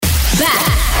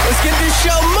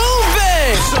show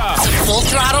moving. Full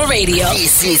Throttle Radio.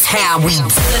 This is how we do.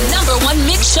 The #1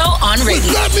 mix show on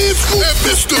radio. That means Scoop and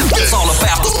Mr. It's all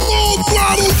about the Full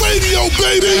Throttle Radio,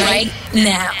 baby. Right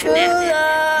now.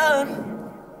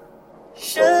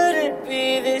 Shouldn't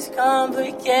be this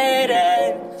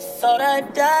complicated. Thought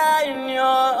I'd die in your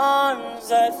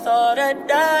arms. I thought I'd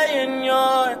die in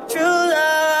your true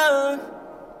love.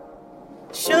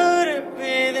 Shouldn't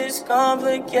be this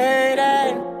complicated.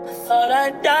 I thought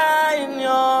I'd die in your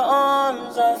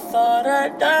arms. I thought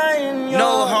I'd die in your.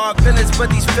 No hard feelings, but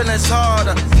these feelings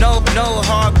harder. No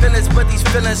hard feelings, but these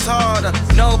feelings harder.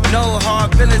 No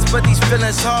hard feelings, but these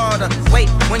feelings harder. Wait,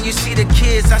 when you see the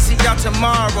kids, I see y'all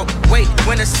tomorrow. Wait,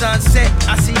 when the sun set,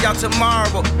 I see y'all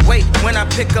tomorrow. Wait, when I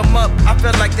pick them up, I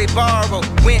feel like they borrow.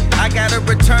 When I gotta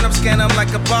return them, scan them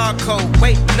like a barcode.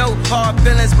 Wait, no hard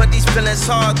feelings, but these feelings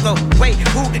hard though. Wait,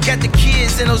 who got the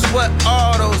kids in those what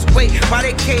are those? Wait, why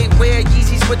they can't wear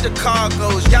Yeezys with the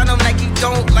cargos? Y'all know Nike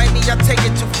don't like me, I take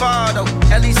it too far though.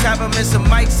 At least have him in some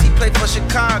mics, he play for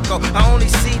Chicago. I only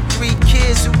see 3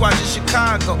 kids who watch in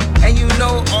Chicago. And you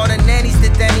know all the nannies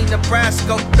that Danny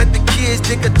Nebraska. Bet the kids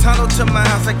dig a tunnel to my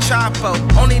house like Chapo.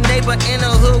 Only neighbor in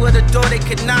the hood with a door they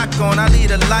could knock on. I leave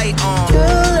the light on. True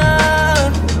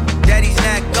love. Daddy's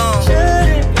not gone.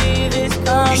 Shouldn't be this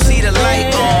complicated. You see the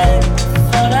light on.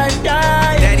 Thought I'd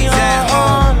die in Daddy's your at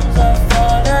home. arms. I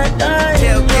thought I'd die in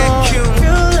your true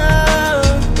love.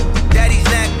 Daddy's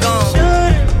not gone.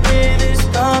 Shouldn't be this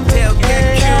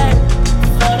complicated.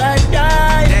 Thought I'd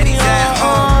die in Daddy's your at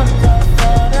home. arms. I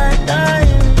thought I'd die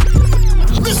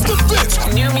in. Mr. Vince.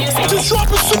 New music. Just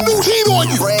dropping some new heat on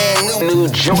you. brand new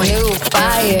joint. New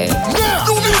fire Now,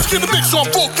 new music in the mix on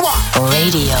Full Throttle.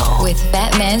 Radio. with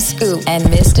Batman Scoop and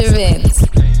Mr. Vince.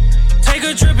 Take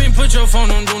a trip and put your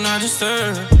phone on Do Not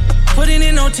Disturb. Putting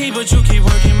in OT, but you keep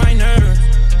working my nerves.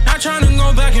 Not trying to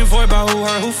go back and forth about who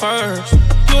hurt who first.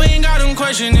 You ain't got them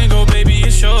questioning, go baby,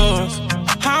 it's yours.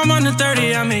 How I'm under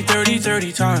 30, I made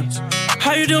 30 times.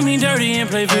 How you do me dirty and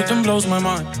play victim blows my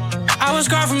mind. I was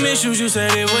scarred from issues, you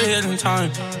said it was hidden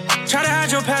time. Try to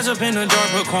hide your past up in the dark,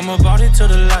 but come about it to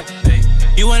the light. Hey,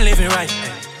 you ain't living right.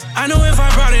 Hey. I know if I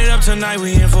brought it up tonight,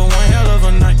 we in for one hell of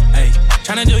a night. Hey,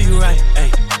 tryna do you right. Hey,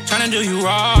 tryna do you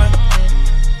right.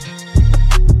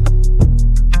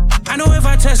 I know if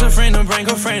I text a friend or bring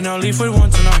a friend, I'll leave with one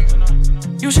tonight.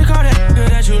 You should call that nigga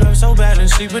that you love so bad and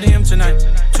sleep with him tonight.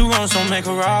 2 wrongs don't make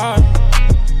a right.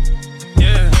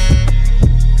 Yeah.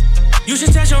 You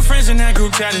should text your friends in that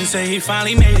group chat and say he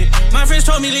finally made it. My friends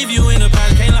told me leave you in the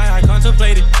past, can't lie, I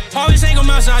contemplated. Always ain't come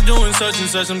outside doing such and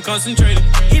such, I'm concentrated.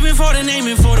 Even for the name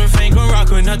and for the fame, gon' rock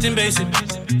with nothing basic.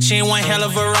 She ain't one hell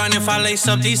of a run if I lace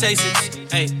up these aces.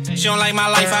 Hey, she don't like my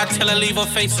life, I tell her leave her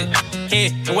face it.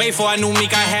 Hey, wait for I knew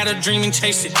Meek, I had a dream and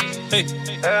chase it. Hey.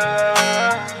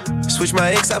 Switch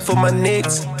my ex out for my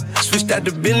nicks. Switched out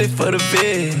the Bentley for the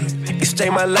bed.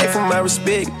 Exchange my life for my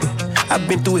respect. I've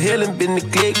been through hell and been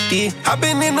neglected. I've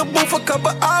been in the booth for a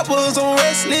couple hours, I'm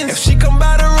restless. If she come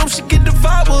by the room, she get the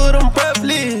vibe, but I'm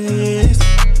breathless.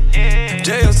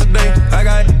 Jail today, I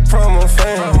got from a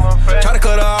friend. Try to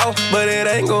cut her off, but it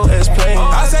ain't gon' explain.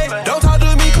 I say, don't talk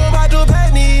to me, come out the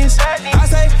panties. I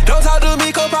say, don't talk to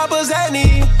me, come Papa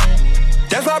Zanny.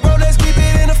 That's my bro, let's keep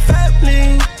it in the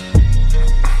family.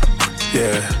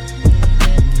 Yeah.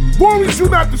 Boys Do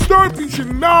Not Disturb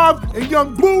featuring Nav and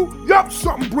Young Blue. Yup,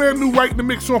 something brand new right in the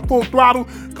mix on Full Throttle.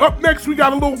 Up next, we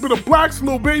got a little bit of Blacks,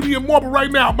 Lil Baby, and more. But right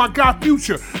now, my guy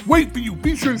Future, Wait For You,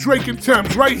 featuring Drake and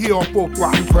Thames right here on Full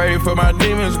Throttle. You pray for my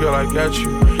demons, girl, I got you.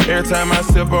 Every time I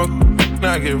sip on,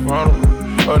 I get vulnerable.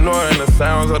 Annoying the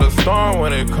sounds of the storm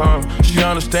when it comes. She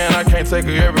understand I can't take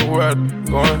her everywhere I'm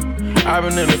going. I've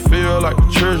been in the field like the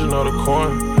children of the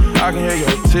corn. I can hear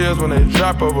your tears when they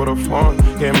drop over the phone.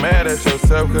 Get mad at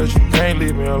yourself cause you can't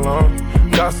leave me alone.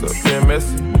 Gossip and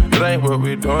messy, it ain't what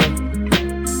we doing.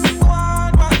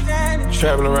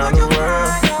 Traveling around the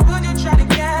world,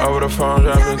 over the phone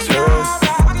dropping tears.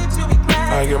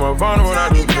 I get more vulnerable when I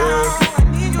do pills.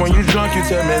 When you drunk you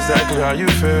tell me exactly how you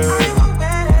feel.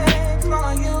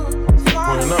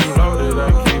 When I'm loaded I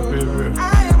keep it real.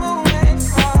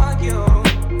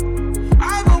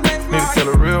 Need to tell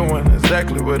a real one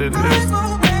exactly what it is.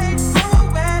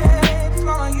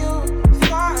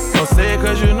 Don't say it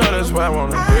cause you know that's why I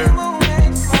wanna hear.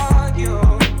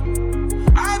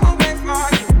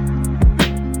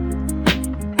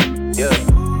 Yeah,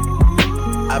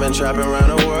 I've been trapping around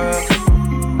the world.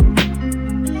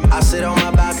 I sit on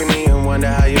my balcony and wonder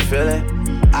how you feeling.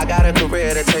 I got a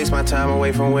career that takes my time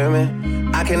away from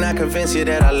women. I cannot convince you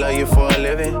that I love you for a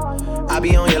living. I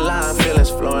be on your line, feelings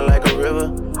flowing like a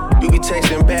river. You be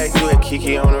texting back, you at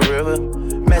Kiki on the river.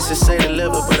 Message say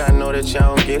deliver, but I know that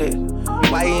y'all don't get it.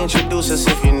 Why you introduce us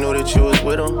if you knew that you was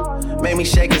with him? Made me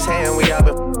shake his hand, we all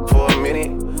been for a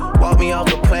minute. Walk me off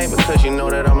the plane because you know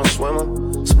that I'm a swimmer.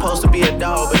 Supposed to be a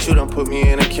dog, but you done put me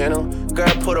in a kennel. Girl,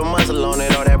 put a muzzle on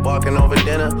it, all that barking over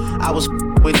dinner. I was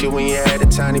with you when you had a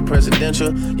tiny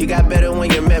presidential. You got better when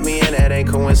you met me, and that ain't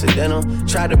coincidental.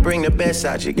 Tried to bring the best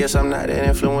out you, guess I'm not that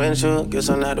influential. Guess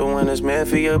I'm not the one that's meant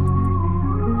for you.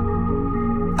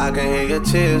 I can hear your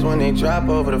tears when they drop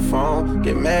over the phone.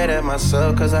 Get mad at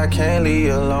myself cause I can't leave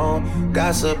you alone.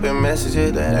 Gossip and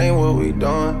messages, that ain't what we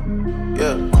doing.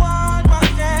 Yeah.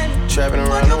 Trapping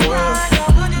around the world.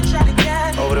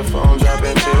 Over the phone,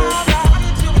 dropping tears.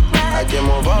 I get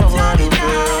more vulnerable than you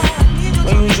feel.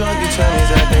 When you drunk, you tell me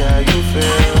exactly how you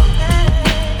feel.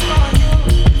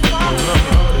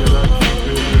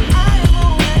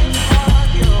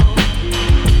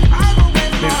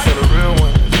 Need to tell the real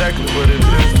one exactly what it is.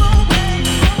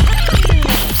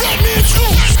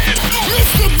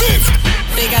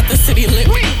 They got the city lit.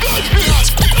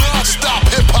 Non-stop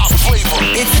hip-hop flavor.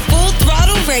 It's Full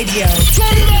Throttle Radio.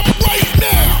 Turn it up right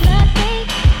now.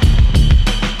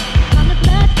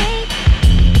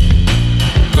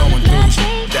 Going through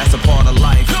shit, that's a part of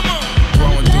life.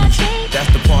 Growing through shit,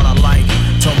 that's the part I like.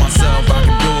 Told myself I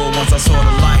could do it once I saw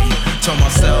the light. Told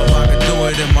myself I could do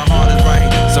it if my heart is right.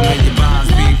 So many bonds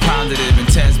be positive and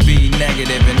tests be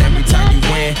negative. And every time you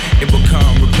win, it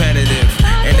become repetitive.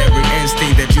 And every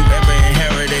instinct that you ever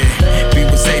inherited, we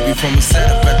would save you from a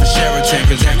setup at the Sheraton.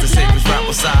 Cause that's the safest rap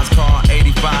besides car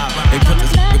 85. They put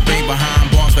this baby behind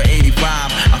bars for 85.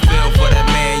 I feel for that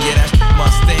man, yeah, that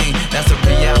must sting. That's a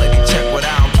reality check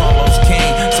without Carlos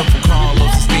King. So for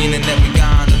Carlos, it's meaning that we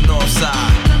got on the north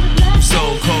side. You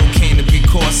sold cocaine to be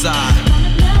courtside.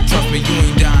 Trust me, you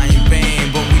ain't dying in vain.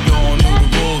 But we all knew the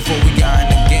rules before we got in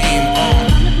the game.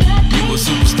 You a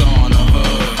superstar in the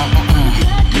hood.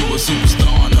 You a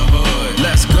superstar in the hood.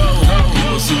 Let's go.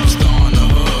 You a superstar in the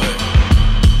hood.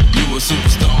 You a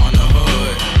superstar in the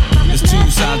hood. There's two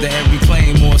sides to every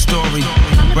claim or story.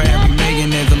 For every Megan,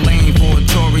 there's a lane for a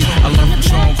Tory. I learned from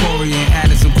Sean Corey and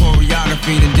added some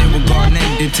choreography. Then did what Garnett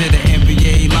did to the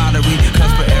NBA lottery.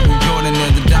 Cause for every Jordan,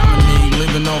 there's a Dominique.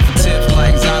 Living off of tips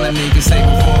like Zonani. Can save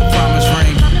it for a promise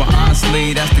ring. But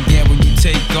honestly, that's the gamble you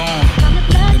take on.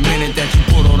 The minute that you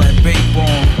put all that bait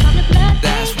on,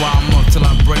 that's why I'm up till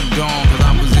I break dawn. Cause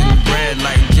I was in the bread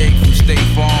like Jake from State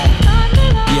Farm.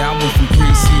 Yeah, I went from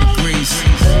Greasy to Grease.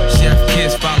 Chef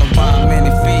kiss followed by many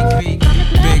feet.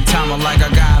 Big timer like I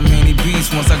got many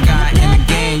beats. Once I got in the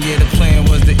game, yeah, the plan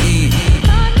was to eat.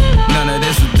 None of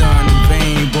this was done in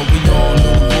vain. But we all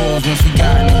knew the rules once we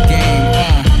got in the game.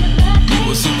 You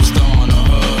a superstar in the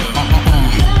hood.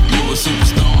 You a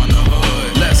superstar in the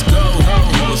hood. Let's go.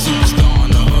 You a superstar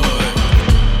in the hood.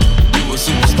 You a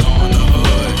superstar in the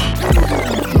hood.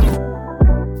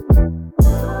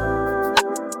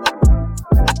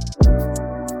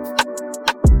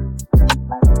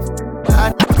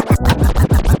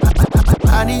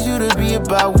 I need you to be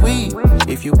about we.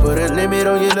 If you put a limit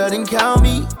on your love, then count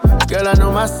me. Girl, I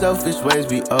know my selfish ways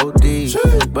be OD,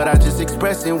 but I just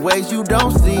express in ways you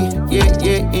don't see. Yeah,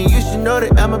 yeah, and you should know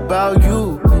that I'm about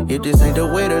you. If this ain't the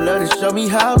way to love, then show me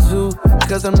how to.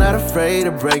 Cause I'm not afraid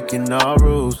of breaking all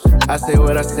rules. I say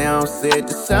what I sound, said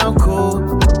to sound cool.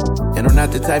 And I'm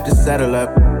not the type to settle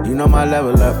up. You know my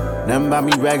level up, nothing about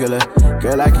me regular.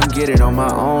 Girl, I can get it on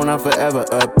my own, I'm forever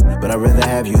up. But I'd rather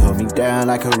have you hold me down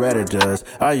like Coretta does.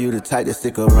 Are you the type to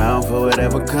stick around for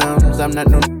whatever comes? I'm not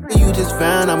no you just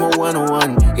found, I'm a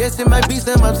one-on-one. Yes, it might be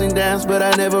some ups and downs, but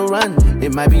I never run.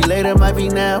 It might be later, might be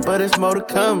now, but it's more to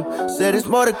come. Said it's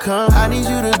more to come. I need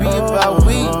you to be about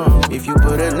we. If you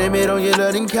put a limit on your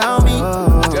love, then count me.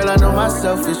 Girl, I know my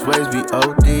selfish ways be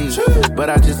OD, but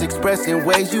I just express in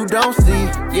ways you don't see.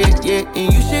 Yeah, yeah,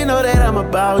 and you should know that I'm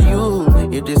about you.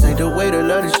 If this ain't the way to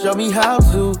love, then show me how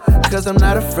to. Cause I'm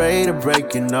not afraid of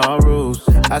breaking all rules.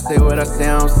 I say what I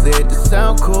sound, said to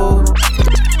sound cool.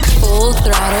 Full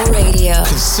Throttle Radio.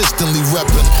 Consistently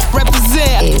reppin'.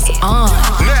 Represent is on.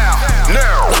 Now.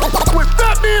 With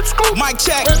that man Scoop, Mic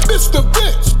check. and Mr.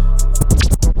 Vince.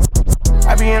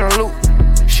 I be in a loop,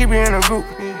 she be in a group.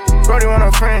 Brody want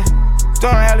a friend,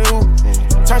 throwing alley-oop.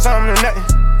 Turn something to nothing,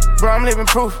 bro, I'm living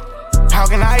proof. How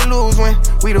can I lose when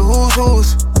we the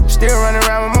who's? Still running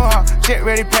around with Mohawk. Jet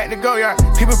ready, packed to go, yard.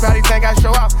 People probably think I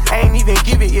show off. I ain't even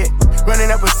give it yet.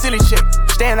 Running up a silly shit.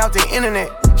 Staying off the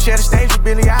internet. Share the stage with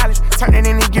Billie Eilish. Turn it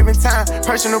any given time.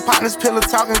 Personal partners, pillow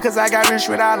talking, cause I got rich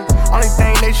without them. Only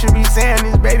thing they should be saying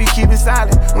is, baby, keep it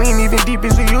silent. We ain't even deep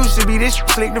as we used to be. This shit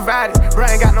slick divided. Bro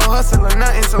ain't got no hustle or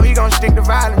nothing, so he gon' stick to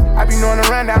violence. I be knowing the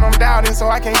rundown, I'm doubting, so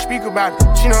I can't speak about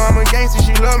it. She know I'm a gangster,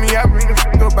 she love me, I bring a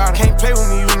freak about it. Can't play with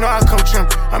me, you know I come trim.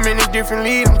 I'm in a different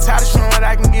league, I'm tired of showing what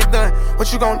I can get done.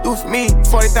 What you gon' do for me?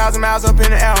 40,000 miles up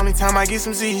in the air, only time I get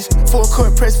some Z's. Full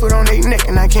court press foot on their neck,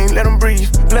 and I can't let them breathe.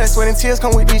 Blood, sweat, and tears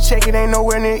come with this check, it ain't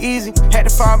nowhere near easy. Had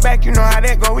to fall back, you know how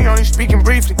that go, we only speaking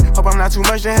briefly. Hope I'm not too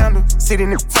much to handle.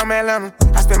 Sitting from Atlanta,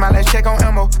 I spent my last check on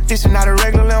ammo. This is not a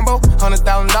regular Lambo.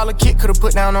 $100,000 kit, could've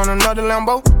put down on another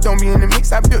Lambo. Don't be in the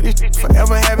mix, I built this shit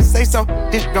forever, have it say so.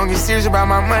 This gon' get serious about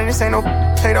my money, this ain't no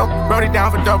Play-Doh. Wrote it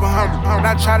down for double humble.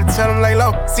 I try to tell him lay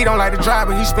low. C don't like to drive,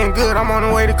 but he spin good, I'm on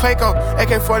the way to Clayco.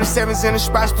 AK-47s in the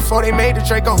spots before they made the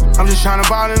Draco. I'm just tryna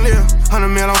ball and live. 100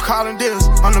 mil on calling deals.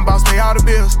 I'm the boss, pay all the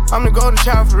bills. I'm the golden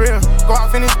child for real. Go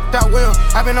out, finish that will.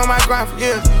 I've been on my grind for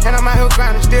years, and I'm out here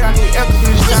grinding still. I need effort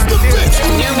in this time to deal.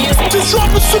 New music. Just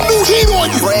dropping some new heat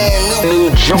on you. Brand new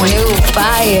joint. New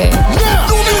fire. Now,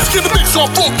 new music in the mix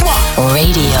on Full Throttle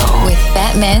Radio with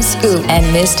Fatman Scoop and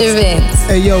Mr. Vince.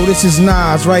 Hey yo, this is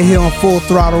Nas right here on Full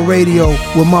Throttle Radio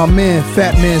with my man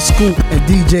Fatman Scoop and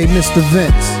DJ Mr.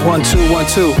 Vince. 1 2 1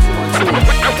 2.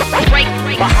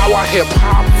 How I hip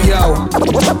hop. Yo.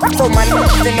 For my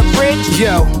niggas in the bridge.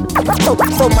 Yo.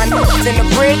 For my niggas in the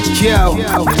bridge. Yo.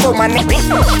 For my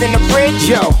niggas in the bridge.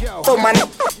 Yo. For my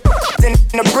niggas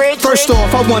in the bridge. First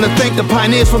off, I wanna thank the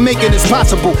pioneers for making this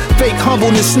possible. Fake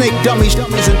humbleness, snake dummies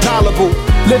is intolerable.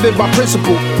 Living by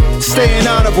principle, staying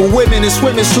honorable. Women in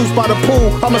swimming suits by the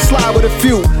pool. I'ma slide with a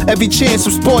few. Every chance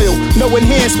I'm spoiled. No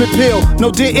enhancement pill,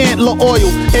 no deer antler oil,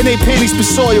 and they panties be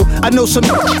soiled. I know some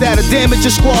that'll damage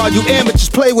your squad. You amateurs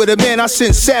play with it, man. I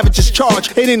send savages charge.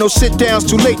 It ain't no sit downs,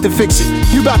 too late to fix it.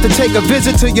 You about to take a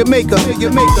visit to your maker.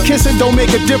 Kissing don't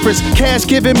make a difference. Cash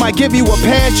giving might give you a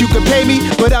pass. You can pay me,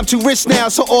 but I'm too rich now,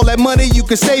 so all that money you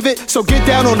can save it. So get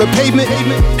down on the pavement,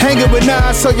 hanging with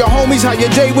Nas. Tell your homies how your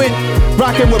day went.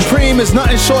 Rocking with Preem is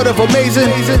nothing short of amazing.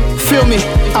 Feel me,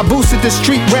 I boosted the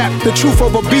street rap, the truth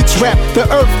over beats rap. The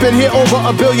earth been here over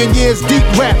a billion years, deep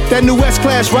rap. That new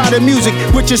S-Class riding music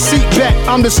with your seat back.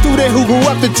 I'm the student who grew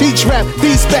up to teach rap.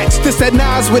 These facts, this that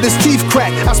Nas with his teeth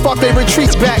crack. I spark they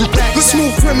retreats back. The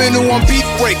smooth criminal on beat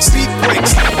breaks, beat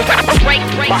breaks.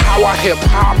 How I hip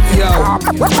hop. Yo.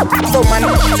 For my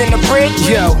niggas in the bridge.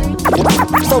 Yo.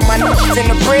 For my niggas in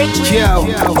the bridge. Yo.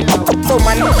 For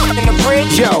my niggas in the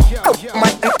bridge. Yo.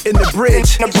 In the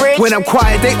bridge. When I'm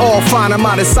quiet, they all fine. I'm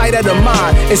out of sight, out of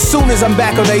mind. As soon as I'm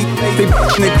back on they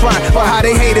crying for how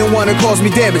they hate and wanna cause me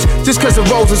damage. Just cause the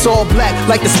roads is all black,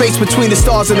 like the space between the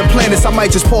stars and the planets. I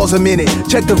might just pause a minute.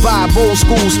 Check the vibe, old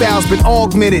school style's been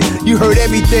augmented. You heard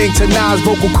everything to Nas,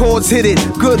 vocal cords hit it.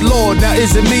 Good lord, now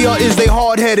is it me or is they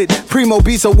hard-headed? Primo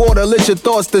beats of water, let your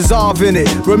thoughts dissolve in it.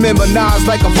 Remember Nas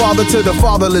like a father to the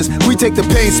fatherless. We take the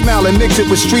pain smile and mix it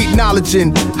with street knowledge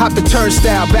and hop the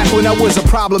turnstile back when I was a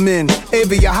problem in.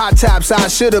 Envy your hot tops, I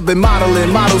should've been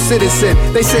modeling, model citizen.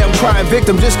 They say I'm crying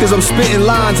victim just cause I'm spitting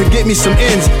lines and get me some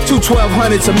ends.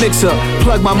 1200 to mixer,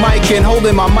 plug my mic in,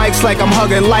 holding my mics like I'm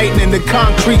hugging lightning. The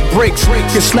concrete breaks,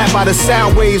 get slapped by the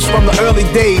sound waves from the early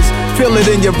days. Feel it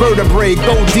in your vertebrae,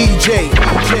 go DJ.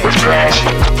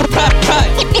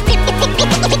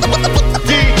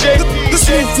 The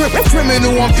smooth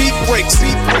criminal on beat breaks,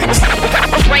 beat breaks.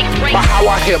 How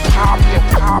I hip hop.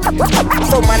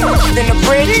 For my niggas in the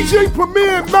bridge. DJ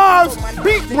Premier Nas,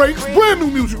 Beat Breaks, brand new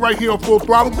music right here on Full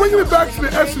Throttle. Bringing it back to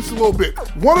the essence a little bit.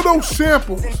 One of those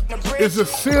samples is a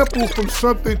sample from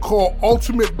something called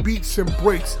Ultimate Beats and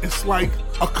Breaks. It's like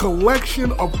a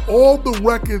collection of all the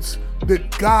records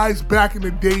that guys back in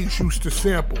the days used to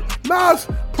sample. Nas,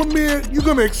 Premier, you're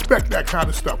gonna expect that kind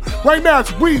of stuff. Right now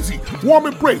it's Breezy, Warm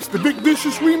Embrace, the Big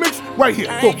Vicious remix, right here.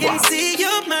 I can see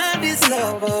your mind is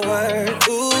lower.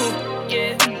 Ooh,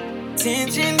 yeah.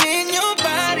 Tension in your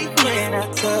body when I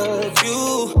touch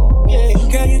you. Yeah,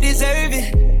 girl, you deserve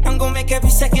it. I'm gonna make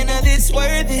every second of this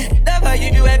worth it. Love how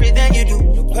you do everything you do.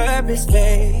 Your purpose,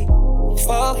 babe.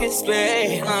 Focus,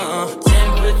 babe.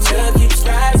 Temperature keeps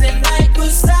rising like we're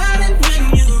silent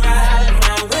when you ride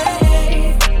my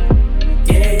way.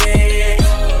 Yeah, yeah, yeah.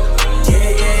 Yeah,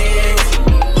 yeah,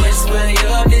 yeah. Whisper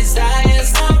your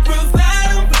desires, I'll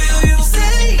provide. Will you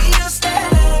say you'll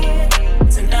stay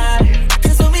tonight?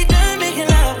 Cause when we done making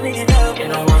love,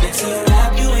 and I wanted to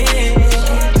wrap you in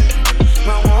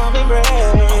my warm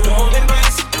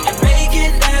embrace, and make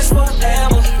it last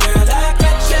forever. Girl, I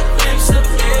got your glimpse of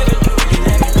living.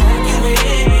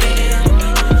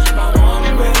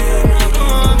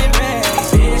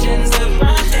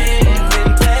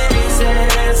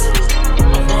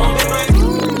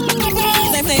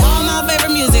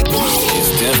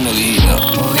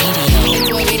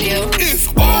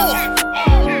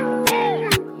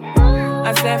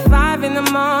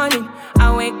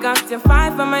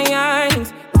 for my yearnings.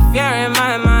 The fear in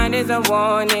my mind is a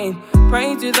warning.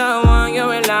 Pray to the one you're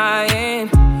relying.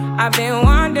 I've been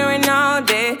wandering all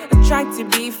day. I tried to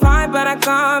be fine, but I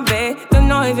can't be. The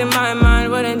noise in my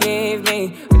mind wouldn't leave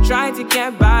me. I tried to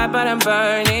get by, but I'm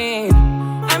burning.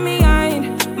 I'm behind,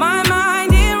 my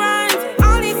mind, it runs.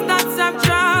 All these thoughts have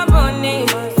trouble me.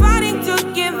 Fighting to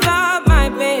give up my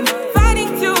pain.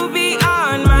 Fighting to be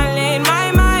on my lane.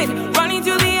 My mind running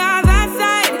to the other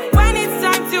side. When it's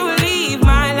time to leave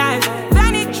my life,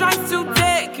 then it tries to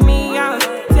take me out.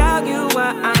 Tell you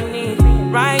what I need,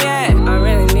 right? Yeah, I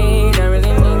really need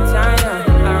time now.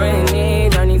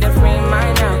 I need to free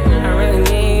mind now. I really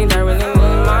need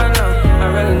mine now.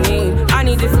 I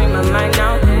need to free my mind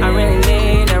now. I really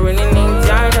need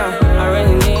time now. I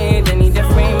need to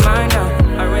free mind now.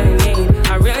 I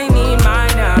really need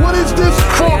mine now. What is this?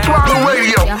 Full Throttle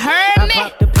Radio. You heard me? I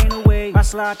pop the pain away. I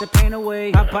slide the pain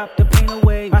away. I pop the pain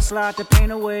away. I slide the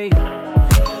pain away.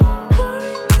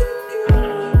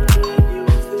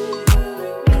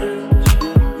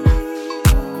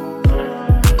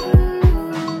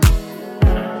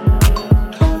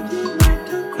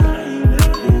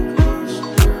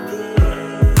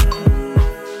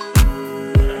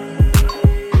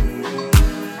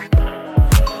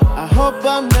 Hope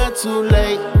I'm not too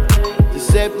late to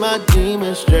set my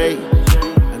demons straight.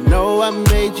 I know I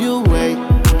made you wait,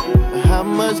 but how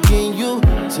much can you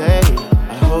take?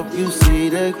 I hope you see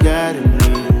the God in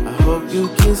me. I hope you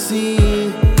can see,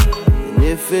 and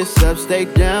if it's up, stay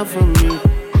down for me.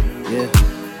 Yeah.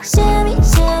 Shimmy,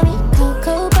 shimmy,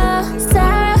 cocoa bar,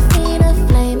 Serafina,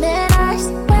 flaming eyes.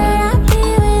 Where I be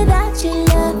without you,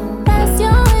 love? That's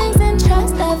your wings and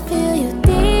trust. I feel you deep.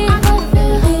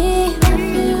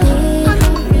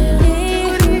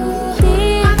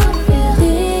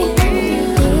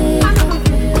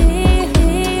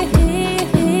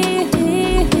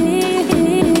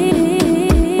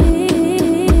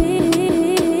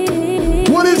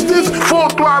 Full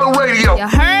Throttle Radio. You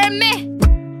heard me?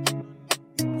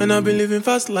 And I've been living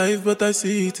fast life, but I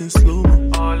see it in slow.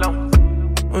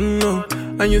 Oh no,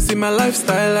 and you see my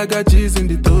lifestyle, I got G's in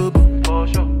the turbo.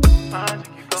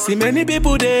 See many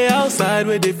people there outside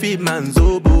where they feed man's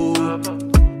oboe.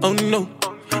 Oh no,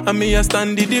 and me I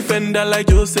stand the defender like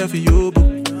Joseph Yobo.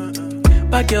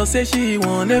 But girl say she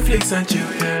want Netflix and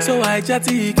chill, so I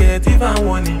chatty get even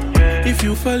warning. If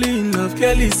you fall in love,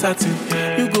 Kelly satin.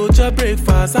 You go to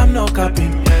breakfast, I'm not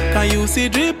capping. Can you see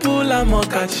dripple, I'm not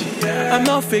catching. I'm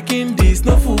not faking this,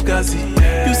 no fugazi.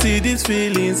 You see these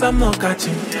feelings, I'm not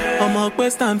catching. I'm a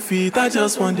quest and feet, I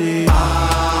just want it.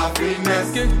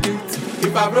 Happiness.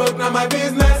 If I broke, now my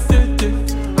business.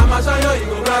 I'ma show you, you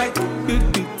go right.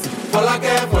 All I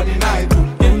care for the night.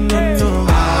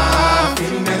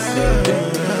 Happiness.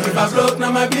 If I broke,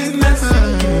 now my business.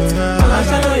 I'ma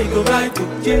show you, you go right.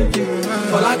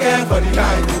 All I care for the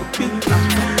night.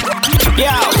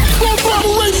 Full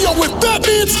Throttle Radio with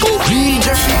Batman Scoop, DJ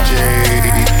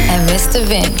and Mr.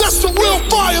 Vince. That's the real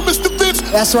fire, Mr. Vince.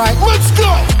 That's right. Let's go.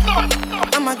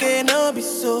 I'ma get no be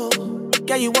so.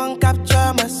 Yeah, you won't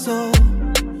capture my soul.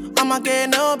 I'ma get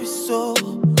no be so.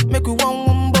 Make you one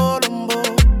wumbo lumbo.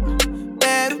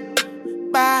 Better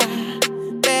bye.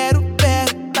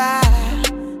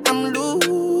 I'm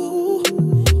loose.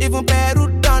 Even better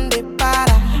done the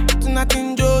para. Tonight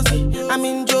in Josie, I'm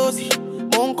in Josie.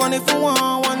 If you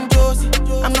want one Josie,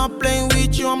 I'm not playing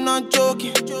with you, I'm not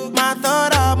joking. My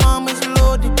thought of mom is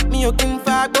loaded. Me you can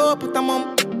fuck up, but I'm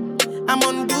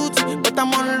on duty, but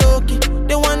I'm on low-key.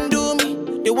 They want do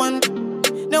me, they want do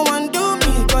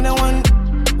me. Cause they want,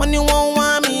 when you won't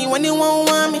want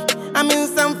me, I'm in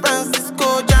San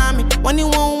Francisco, Jammy. When you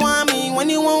won't want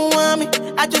me,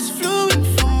 I just flew in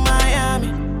from Miami.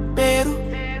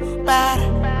 Peru, para.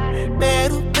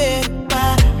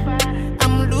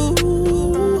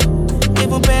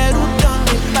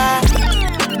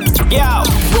 Yo,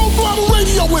 Full Throttle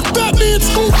Radio with Batman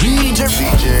Scoop, DJ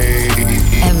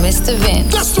and Mr.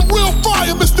 Vince. That's the real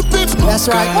fire, Mr. Vince. That's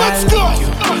right. Let's go.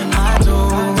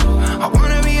 I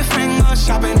wanna be a friend, go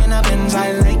shopping in a Benz.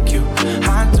 I like you.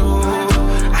 I do.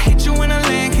 I hit you in a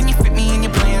leg, can you fit me in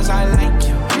your plans? I like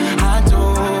you. I do.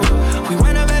 We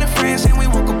went up better friends and we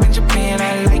woke up in Japan.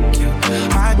 I like you.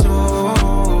 I do.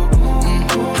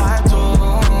 I do.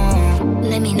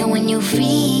 Let me know when you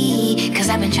free, cause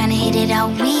I've been trying to hit it all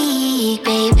week,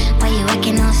 babe. Why you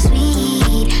acting all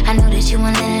sweet? I know that you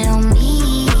want a little on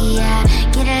me. I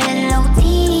get a little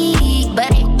OT,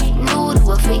 but it ain't new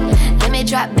to a freak. Let me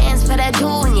drop bands for that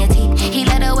jewel in your teeth. He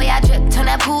let the way I drip, turn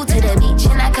that pool to the beach.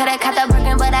 And I coulda caught the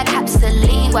Birkin, but I cops the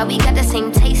lead. Why we got the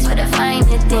same taste for the finer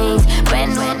things.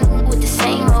 Brand new with the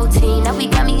same routine. Now we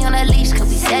got me on a leash, cause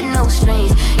we said no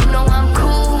strings. You know I'm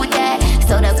cool with that.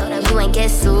 So get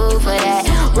sued for that.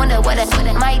 Wonder what I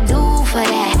might do for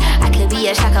that. I could be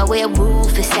a shocker where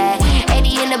roof is at.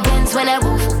 80 in the Benz when that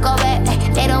roof go back.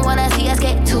 They don't wanna see us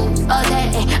get too upset.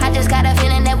 I just got a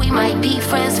feeling that we might be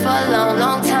friends for a long,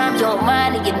 long time. You don't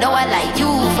mind, and you know I like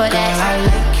you for that. Girl, I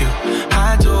like you,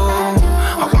 I do.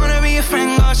 I wanna be a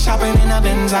friend, go shopping in the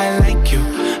Benz. I like you,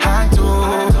 I do.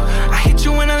 I hit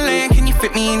you in a lane, can you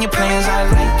fit me in your plans? I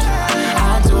like you,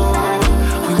 I do.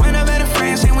 We went up better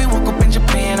friends and we woke up in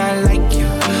Japan. I like you,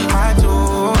 I do.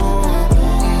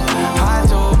 I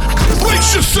do.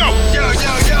 Brace yourself! Yo,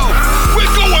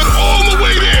 we're going all the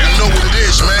way there! You know what it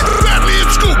is, man. Fatman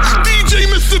Scoop, DJ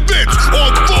Mr. Vince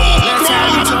on Full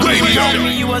Throttle Radio.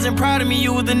 You wasn't proud of me,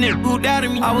 you was the nigga who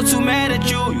doubted me. I was too mad at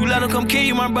you, you let him come kill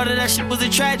you, my brother, that shit was a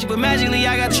tragic. But magically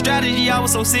I got the strategy, I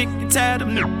was so sick and tired of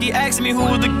him. He asked me who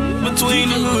was the between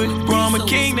the hood. Bro, I'm a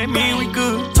king, that mean we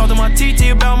good. Talk to my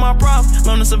TT about my problem,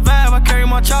 learn to survive, I carry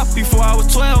my chop. Before I was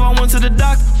 12, I went to the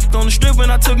doctor. On the strip when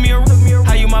I took me a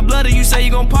how you my blood or you say you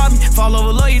gon' pop me. Fall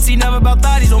over loyalty, never about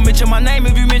thotties. Don't mention my name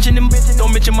if you mention them.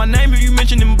 Don't mention my name if you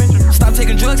mention them. Stop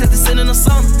taking drugs after sending a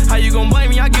summer. How you gon'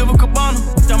 blame me? I give a cabana.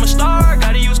 I'm a star,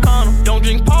 gotta use condom. Don't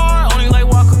drink par, only like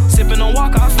Walker. Sippin' on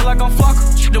Walker, I feel like I'm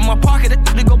Flocker. Shit in my pocket, that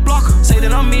to go blocker. Say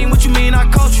that I'm mean, what you mean I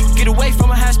coach you? Get away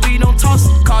from a high speed, don't toss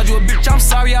it. Called you a bitch, I'm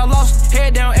sorry I lost.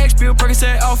 Head down, X-Bill,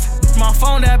 Percocet off. My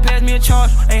phone that passed me a charge.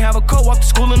 Ain't have a coat, walk to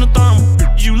school in the thermal.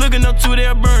 You looking up to,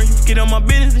 they'll burn you. Get on my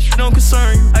business, this shit don't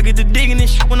concern you. I get to digging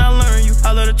this shit when I learn you.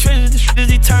 I love the treasures, this shit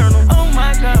is eternal. Oh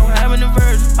my God, I'm having a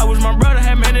virgin. I wish my brother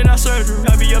had made it out surgery.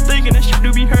 I be up thinking that shit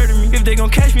do be hurting me. If they gon'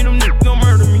 catch me, them niggas gon'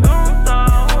 murder me.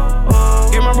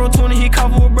 Get my bro 20, he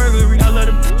caught for a burglary. I love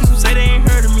the bitches who say they ain't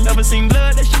heard of me. Never seen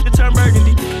blood, that shit to turn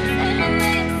burgundy.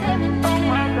 Oh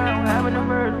my God, I'm having a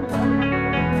virgin.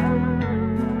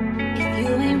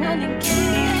 You ain't running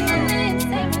kids.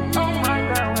 Oh my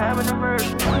God, I'm having a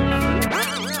virgin.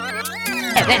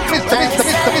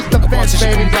 Mr. Vince,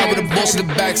 baby. Ride with the boss in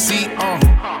the backseat.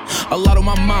 A lot on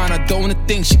my mind, I don't wanna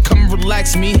think. She come and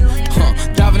relax me.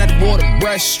 Diving at the water,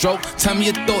 breaststroke. Tell me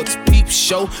your thoughts, peep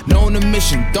show. Knowing the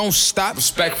mission, don't stop.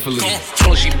 Respectfully.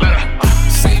 Told she better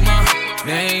say my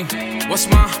name. What's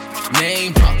my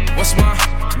name? What's my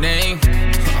name?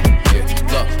 Yeah,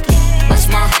 look. What's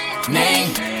my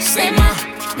name? Say my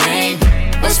name.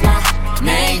 What's my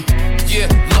name? Yeah,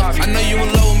 look, I know you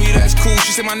in love with me, that's cool.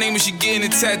 She said my name and she getting a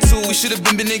tattoo. We should've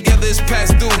been together, it's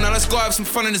past due. Now let's go have some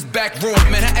fun in this back room.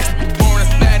 Man, her ex was boring,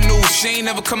 that's bad news. She ain't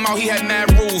never come out, he had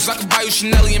mad rules. I could buy you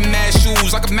Chanel and mad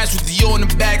shoes. I could match with Dior in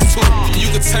the bags too. You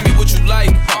could tell me what you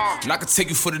like, and I could take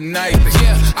you for the night.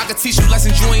 Yeah, I could teach you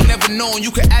lessons you ain't never known.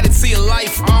 You could add it to your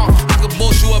life. I could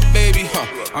boss you up, baby.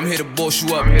 I'm here to boss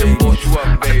you up, baby.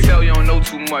 I can tell you don't know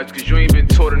too much, cause you ain't been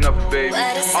taught enough, baby.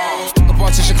 The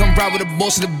bartender come ride with the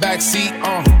boss in the backseat.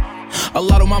 A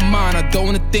lot on my mind, I don't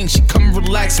wanna think. She come and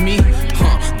relax me.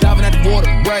 Diving at the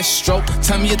water, breaststroke.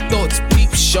 Tell me your thoughts,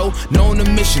 peep show. Knowing the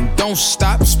mission, don't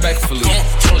stop. Respectfully.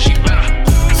 Told she better.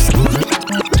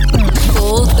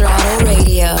 Full Throttle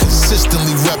Radio.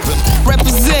 Consistently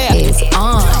represent is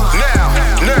on.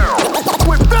 Now.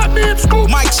 With Fatman Scoop,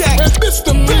 Mike check, and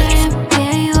Mr. Vince.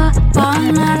 Yeah, you are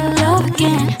falling out of love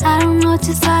again. I don't know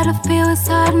just how to feel. It's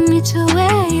hard to meet you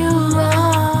where you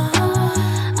are.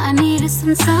 I needed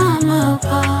some time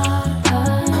apart.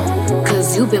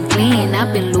 Cause you've been playing,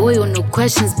 I've been loyal, no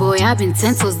questions, boy. I've been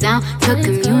 10 toes down, cut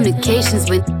communications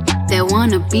with that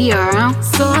wanna be around.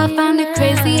 So I found it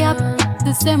crazy, I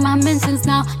this in my mentions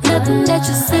now. Nothing that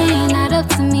you're saying add up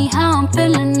to me, how I'm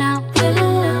feeling now.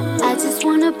 I just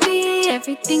wanna be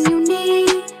everything you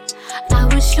need. I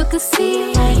wish you could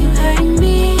see how you hurting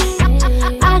me.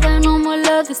 I got no more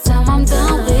love this time, I'm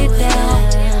done with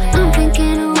that. I'm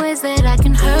thinking of ways that I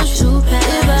can hurt you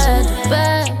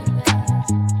back.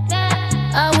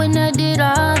 I wouldn't have did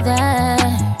all that.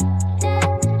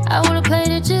 I would've played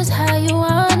it just how you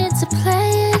wanted to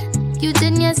play it. You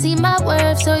didn't yet see my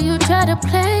worth, so you tried to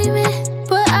play me.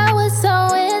 But I was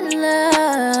so in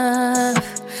love,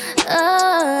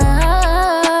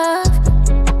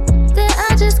 that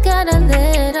I just got a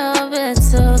little bit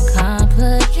too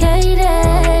complicated.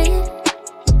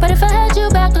 But if I had you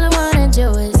back, all I wanna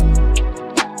do is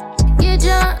get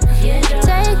drunk,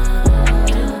 take.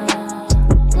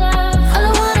 All I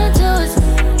wanna do is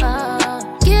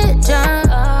get drunk,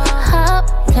 hop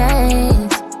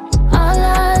planes. All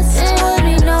us, it would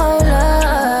be no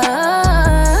love.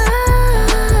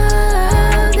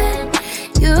 Then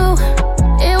you,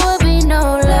 it would be no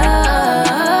love.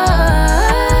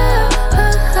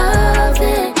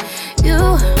 Then you.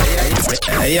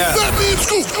 Hey, yeah.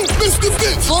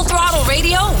 Full Throttle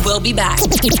Radio will be back.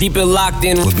 Keep it locked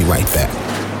in. We'll be right back.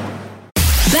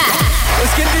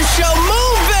 Let's get this show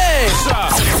moving.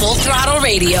 Full Throttle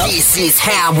Radio. This is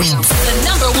how we do.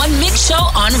 The #1 mix show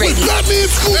on radio. That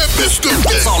means Scoop and Mr.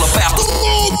 Vince. It's all about the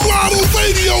Full Throttle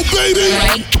Radio, baby.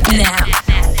 Right now.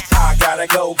 I gotta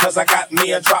go cause I got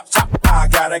me a drop top. I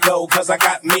gotta go cause I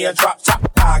got me a drop top.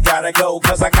 I gotta go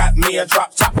cause I got me a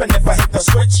drop top. And if I hit the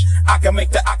switch, I can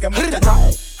make the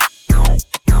drop.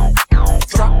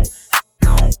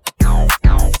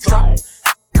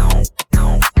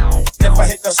 If I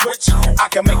hit the switch, I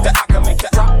can make the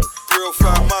drop. Real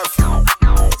fire Murphy.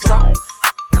 Drop.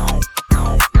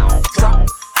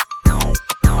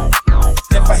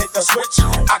 If I hit the switch,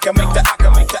 I can make the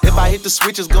If I hit the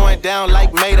switch, it's going down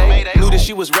like Mayday. Knew that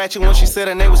she was ratchet when she said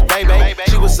her name was Baby.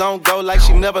 She was on go like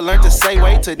she never learned to say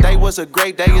wait. Today was a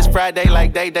great day, it's Friday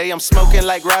like Day. I'm smoking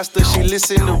like Rasta, she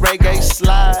listen to reggae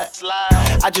slide.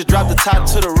 I just dropped the top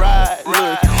to the ride.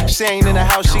 Look, she ain't in the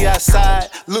house, she outside.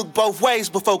 Look both ways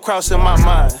before crossing my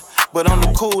mind. But on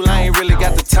the cool, I ain't really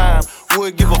got the time.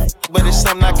 Would give a but it's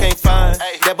something I can't find.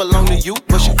 That belonged to you,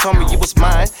 but she told me it was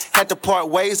mine. Had to part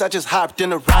ways, I just hopped in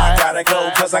the ride. I gotta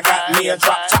go cause I got me a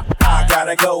drop top. I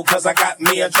gotta go cause I got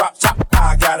me a drop top.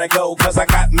 I gotta go cause I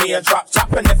got me a drop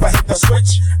top. And if I hit the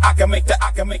switch, I can make the drop.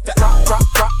 I can make the drop.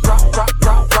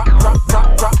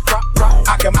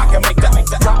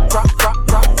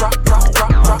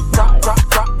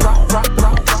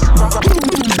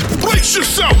 Brace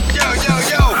yourself. Yo.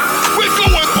 We're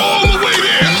going all the way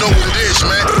there. You know what it is,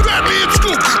 man. Batman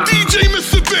Scoop, DJ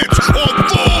Mr. Vince on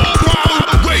Full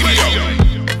Throttle Radio.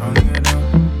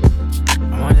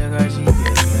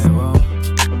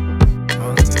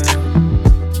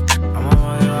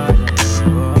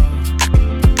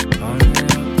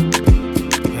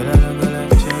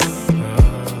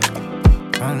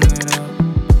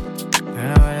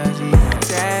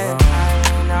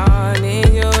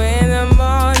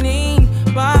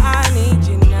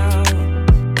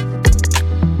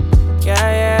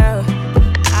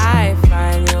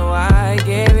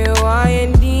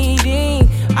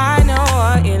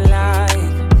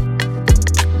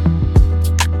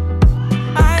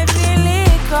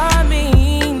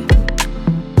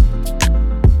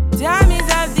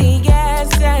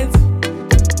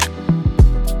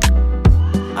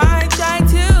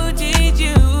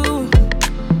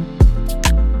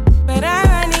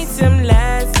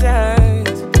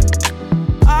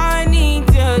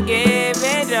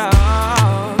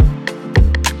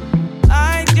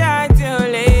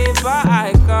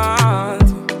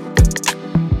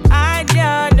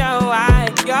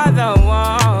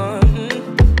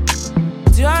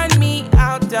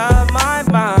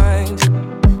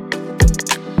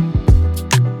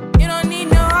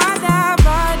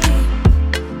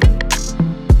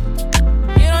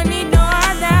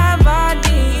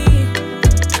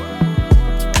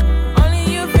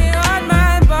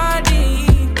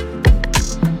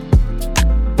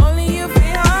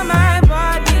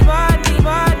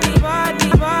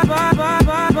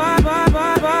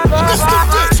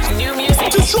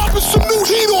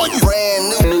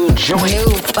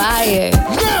 New fire.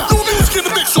 Now, new music in the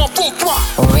mix on Full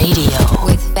Throttle Radio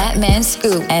with Fatman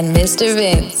Scoop and Mr.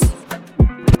 Vince.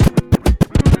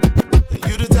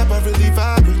 You the type I really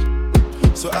vibe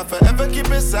with, so I forever keep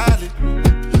it solid.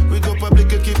 We go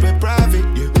public and keep it private,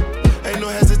 yeah. Ain't no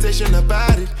hesitation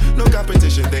about it, no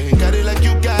competition. They ain't got it like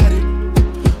you got it,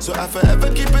 so I forever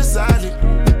keep it solid.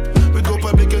 We go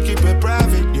public and keep it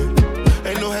private, yeah.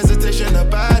 Ain't no hesitation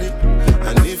about it.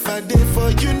 And if I did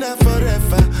for you, not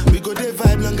forever. We go there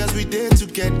vibe long as we there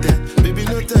together. Baby,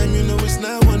 no time, you know it's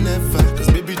now or never. Cause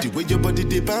baby, the way your body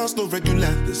they bounce, no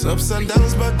regular. There's ups and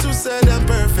downs, but to said I'm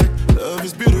perfect. Love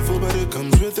is beautiful, but it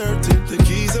comes with hurting. The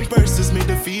keys and purses may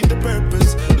defeat the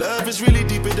purpose. Love is really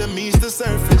deep, it meets the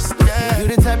surface. Yeah. You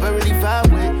the type I really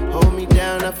vibe with. Hold me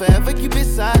down, I forever keep it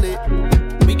solid.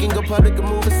 We can go public and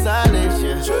move in silence,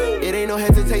 yeah. It ain't no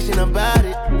hesitation about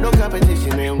it. No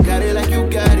competition, they don't got it like you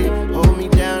got it. Hold me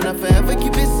down, I forever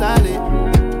keep it solid.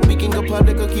 We can go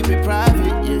public or keep it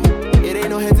private, yeah. It ain't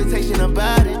no hesitation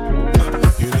about it.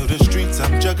 You know the streets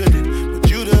I'm juggling, but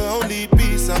you the only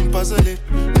piece I'm puzzling.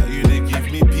 Now you they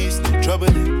give me peace, no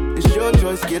troubling. It's your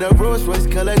choice, get a Rolls Royce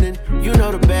colored in. You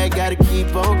know the bag, gotta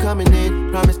keep on coming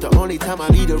in. Promise the only time I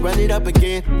need to run it up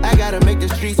again. I gotta make the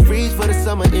streets freeze for the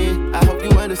summer end. I hope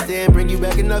you understand, bring you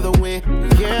back another win.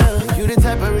 Yeah, you the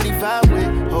type I really vibe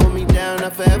with. Hold me down, I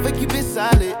forever keep it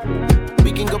solid.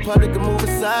 We can go public and move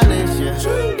in silence, yeah.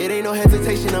 It ain't no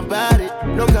hesitation about it.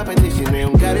 No competition, they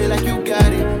don't got it like you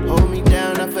got it. Hold me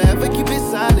down, I forever keep it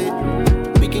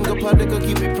solid. We can go public or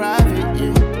keep it private,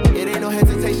 yeah. It ain't no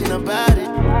hesitation about it.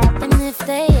 And if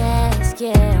they ask,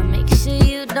 yeah, make sure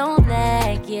you don't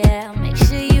lag, yeah. Make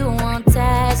sure you won't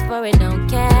ask for it, don't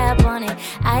care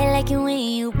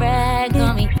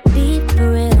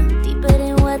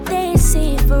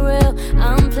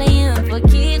for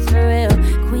keeps for real.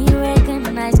 Queen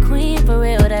recognized queen for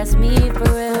real. That's me for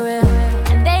real, real.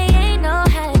 And they ain't know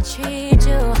how to treat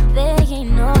you. They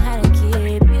ain't know how to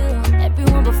keep you.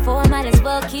 Everyone before might as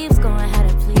well keeps going how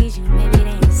to please you. Maybe they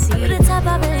ain't see you. The type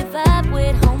I really vibe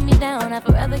with, hold me down. I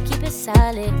forever keep it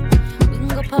solid. We can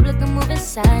go public and move in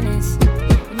silence.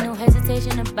 No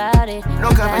hesitation about it.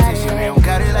 No competition, man.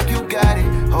 Got it like you got it.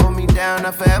 Hold me down,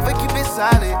 I forever keep it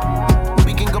solid.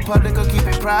 We can go public or keep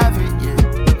it private, yeah.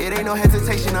 It ain't no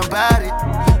hesitation about it.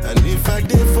 And if I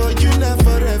did for you, not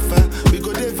forever. We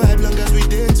go the vibe long as we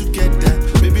did together.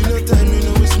 Baby, no time, you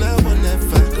know it's now or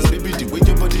never. Cause baby, the way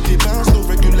your body they bounce, no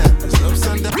regular. It's ups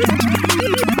and down.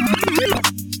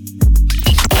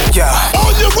 Yeah.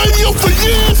 On your radio for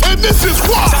years, and this is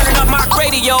why. Turning up my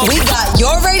radio. We got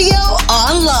your radio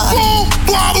on lock. Full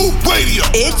Throttle Radio.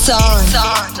 It's on.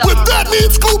 With Batman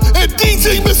Scoop and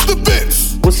DJ Mr.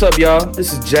 Vince. What's up, y'all?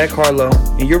 This is Jack Harlow,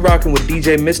 and you're rocking with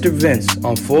DJ Mr. Vince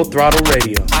on Full Throttle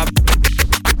Radio. I've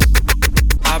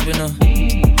been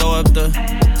throw up the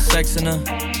sex in her.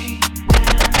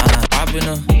 I've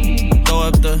been throw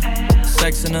up the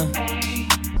sex in her.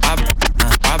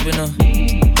 I've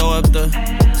been throw up the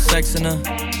sex in her.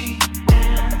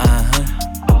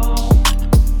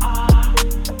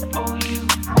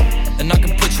 And I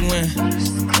can put you in.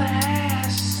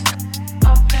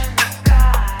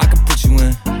 I can put you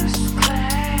in.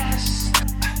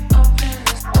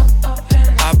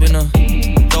 I've been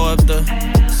throw up the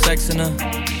sex in her.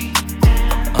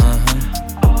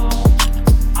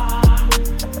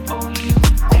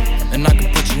 And I can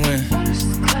put you in.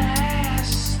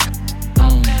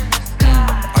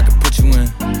 I can put you in.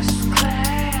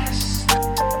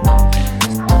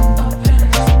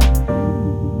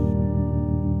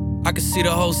 I can see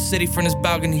the whole city from this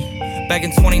balcony. Back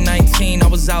in 2019, I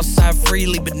was outside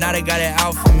freely, but now they got it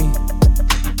out for me.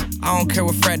 I don't care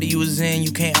what frat that you was in,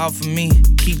 you can't out for me.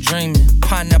 Keep dreaming.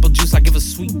 Pineapple juice, I give a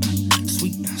sweet.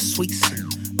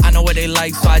 I know what they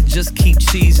like, so I just keep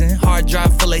cheesing. Hard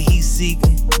drive full of heat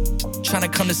seeking. Tryna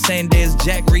come the same day as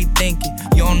Jack,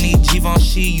 rethinking. You don't need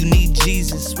Givenchy, you need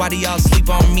Jesus. Why do y'all sleep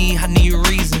on me? I need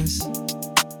reasons.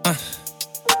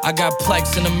 I got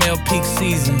Plex in the mail peak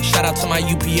season. Shout out to my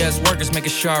UPS workers, making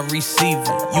sure I receive it.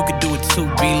 You could do it too,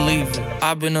 believe it.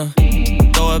 I've been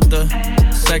throw up the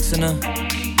sex in her.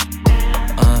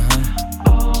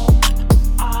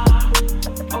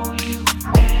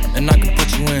 And I can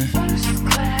put you in.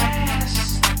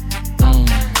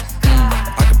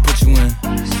 I can put you in.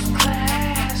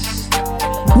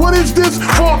 What is this?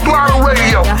 Full Throttle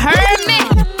Radio. You heard me?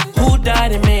 Who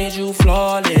died and made you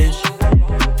flawless?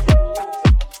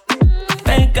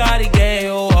 Thank God he gave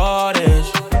you all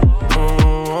this.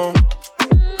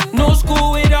 No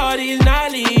school with all this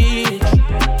knowledge.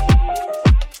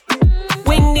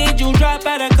 When did you drop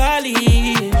out of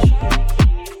college?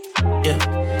 Yeah,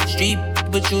 street,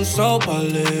 but you so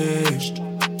polished.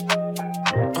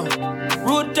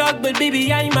 Road dog, but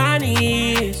baby, I'm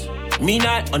honest. Me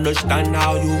not understand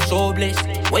how you so blessed.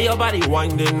 Where your body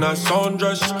winding a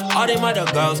sundress. All them other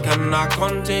girls cannot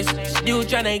contest. Still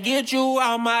tryna get you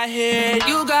out my head.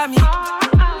 You got me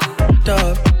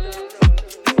dub.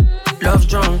 Love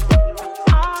drunk.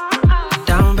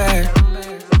 Down bad.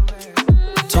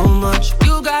 Too much.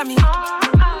 You got me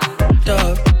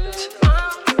dub.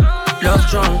 Love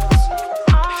drunk.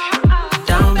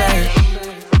 Down bad.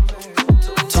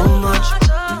 Too much.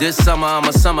 This summer, I'm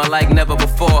a summer like never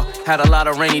before. Had a lot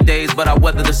of rainy days, but I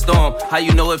weathered the storm. How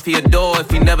you know if he adore, if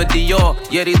he never Dior?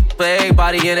 Yeah, these for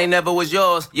everybody and they never was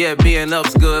yours. Yeah, being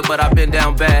up's good, but I've been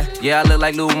down bad. Yeah, I look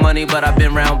like little money, but I've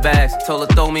been round bags. Told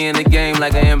her throw me in the game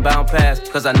like an inbound pass.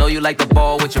 Cause I know you like the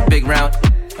ball with your big round.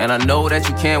 And I know that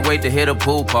you can't wait to hit a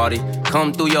pool party.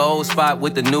 Come through your old spot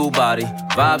with the new body.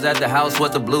 Vibes at the house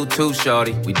with the Bluetooth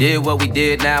shorty. We did what we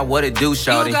did, now what it do,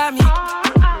 shorty? You got me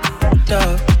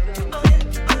dub.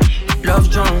 Love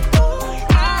drunk.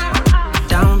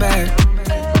 Down bad.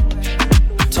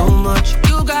 Too much.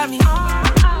 You got me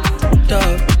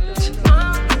dub.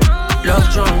 Love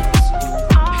drunk.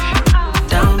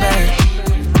 Down bad.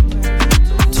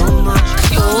 Too much.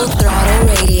 Full Throttle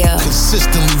Radio.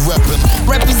 Consistently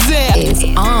represent is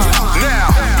on. Now,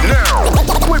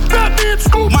 with Batman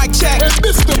Scoop, Mike Check, and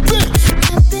Mr. Vince.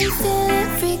 I've been feeling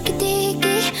freaky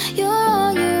deaky. You're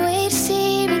on your way to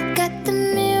see me. Got the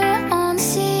mirror on the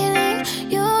ceiling.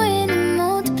 You're in the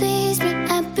mood to please me.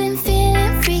 I've been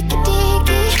feeling freaky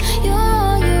deaky. You're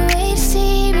on your way to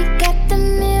see me. Got the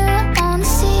mirror on the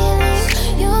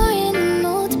ceiling. You're in the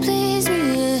mood to please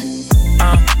me.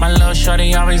 My little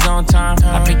shorty always on time.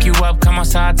 I pick you up, come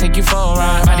outside, take you for a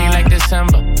ride. Body like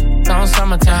December, on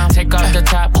summertime. Take off the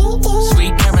top,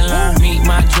 sweet Caroline. Meet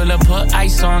my jeweler, put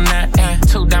ice on that. Ay,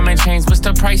 2 diamond chains, what's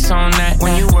the price on that?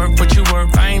 When you work, what you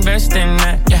work, I invest in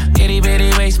that. Yeah, itty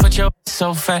bitty waist, but your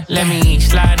so fat. Let me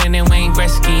slide in and Wayne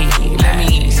Gretzky. Let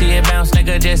me see it bounce like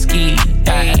a jet ski.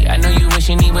 Ay, I know you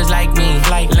wishing he was like me.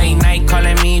 Like late night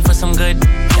calling me for some good.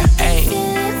 Yeah, ay.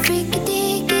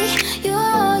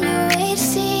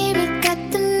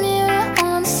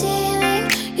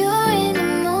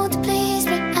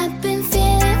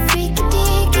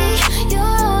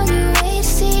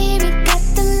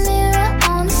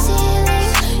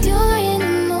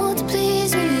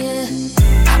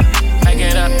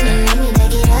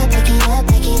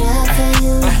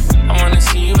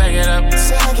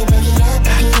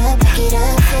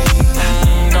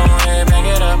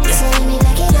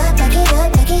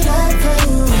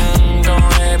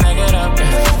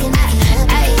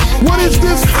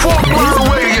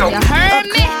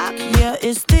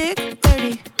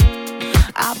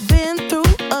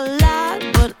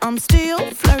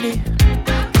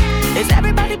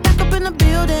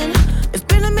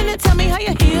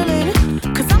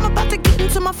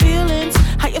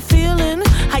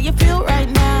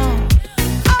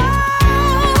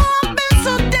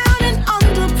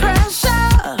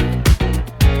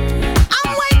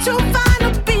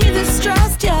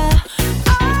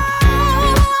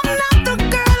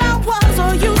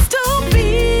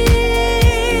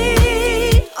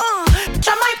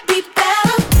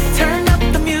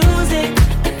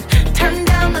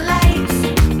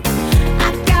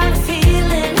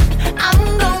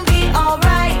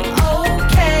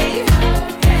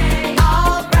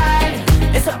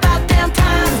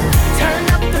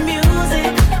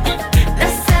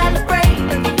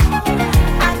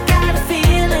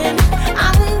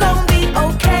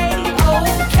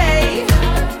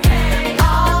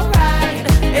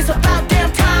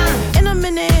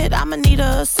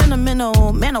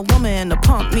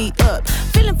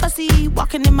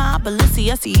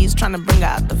 Trying to bring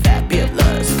out the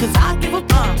fabulous. Cause I give a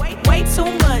fuck way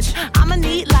too much. I'ma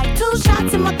need like 2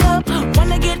 shots in my cup.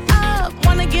 Wanna get up,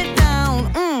 wanna get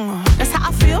down. That's how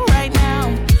I feel right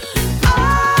now.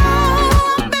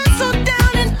 Oh, I've been so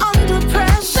down and under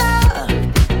pressure.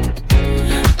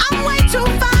 I'm way too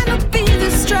fine to be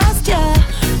distressed, yeah.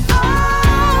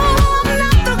 Oh, I'm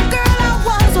not the girl I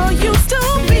was or used to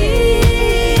be.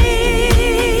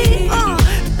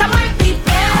 That might be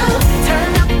better.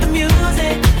 Turn up the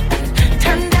music.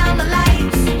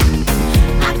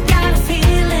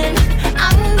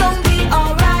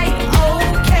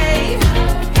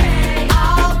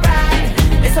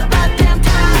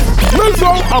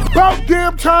 About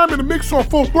damn time in the mix on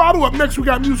Full Throttle. Up next, we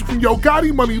got music from Yo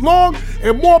Gotti, Money Long,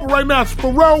 and more. But right now, it's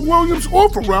Pharrell Williams, or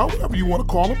Pharrell, whatever you want to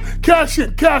call him. Cash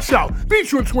in, cash out.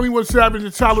 Featuring 21 Savage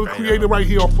and Tyler, the Creator, right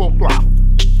here on Full Throttle.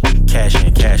 Cash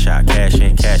in, cash out, cash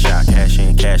in, cash out, cash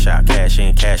in, cash out, cash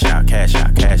in, cash out, cash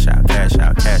out, cash out, cash out,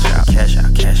 cash out, cash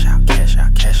out, cash out, cash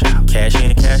out, cash out, cash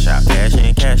in, cash out, cash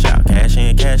in, cash out, cash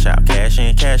in, cash out, cash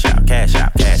in, cash out, cash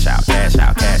out, cash out, cash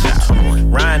out, cash out.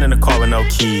 Riding in the car with no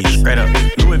keys, straight up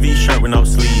Louis V shirt with no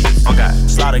sleeves. On God,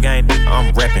 Slaughter Gang,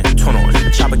 I'm reppin'.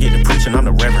 21. Chopper get to preaching, I'm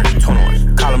the Reverend.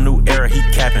 21. Call him New Era, he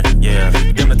capping. Yeah,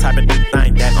 them the type of I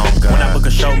ain't that on God. When I book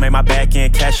a show, make my back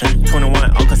end cashin'.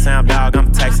 21, Uncle Sam Dog,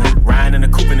 I'm taxing. Riding in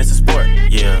the coupe and it's a sport.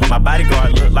 Yeah, my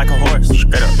bodyguard look like a horse.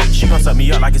 Straight up, she gon' suck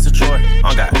me up like it's a chore.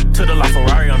 On God, to the La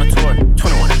Ferrari on the tour.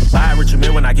 21, buy a Richard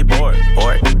Mille when I get bored.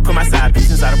 Put my side piece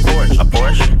inside a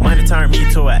Porsche. Money turned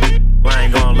me to a. I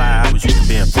ain't gon' lie, I was used to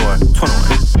being poor.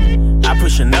 21. I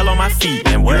put Chanel on my feet,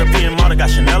 and European model got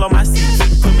Chanel on my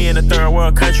seat. Put me in a third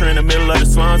world country in the middle of the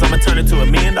slums, I'ma turn it to $1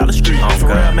 million street.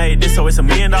 Pharrell made this, so it's $1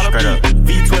 million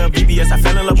beat. V12 BBS, I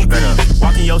fell in love with beat.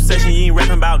 Walk in your session, you ain't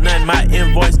rapping about nothing. My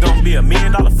invoice gon' be $1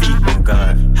 million fee. Oh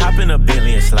God, hop in a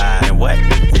Bentley and slide, and what?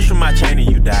 Reach for my chain and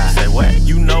you die. Say what?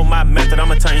 You know my method,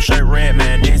 I'ma turn your shirt red,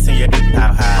 man. Then send your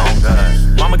out high. Oh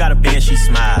God, mama got a Benz, she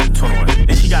smiled. 21.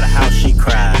 Then she got a house, she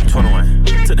cried. 21.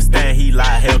 To the stand, he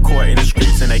lied. Held court in the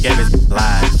streets, and they gave his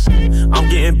lies. I'm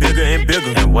getting bigger and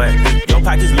bigger. And what? Your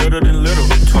pocket's little than little.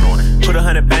 21. Put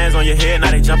 100 bands on your head,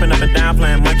 now they jumping up and down,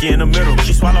 playing monkey in the middle.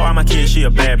 She swallow all my kids, she a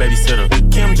bad babysitter.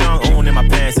 Kim Jong-un in my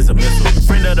pants is a missile.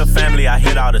 Friend of the family, I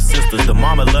hit all the sisters. The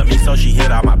mama loved me, so she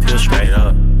hit all my pills straight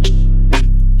up.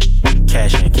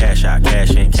 Cash in, cash out,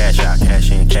 cash in, cash out,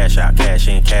 cash in, cash out, cash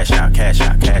in, cash out, cash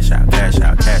out, cash out, cash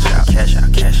out, cash out, cash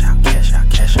out, cash out, cash out,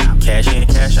 cash out, cash in,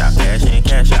 cash out, cash in,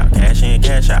 cash out, cash in,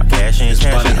 cash out, cash in,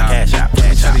 cash out, cash out,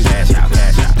 cash out, cash out,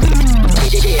 cash out.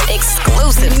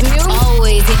 Exclusive.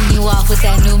 Always hitting you off with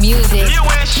that new music.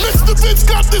 Mr. Vince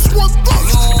got this one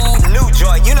first. New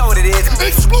joint, you know what it is.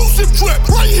 Exclusive trip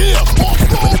right here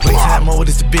on Playtime mode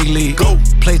is the big league. Go.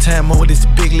 Playtime mode is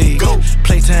the big league. Go.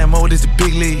 Playtime mode is the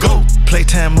big league. Go.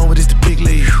 Playtime mode is the big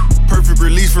league. Perfect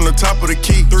release from the top of the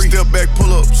key. 3 step back,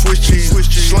 pull up, switch cheese,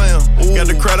 slam. Ooh. Got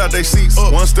the crowd out they seats.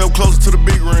 Up. 1 step closer to the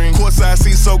big ring. Courtside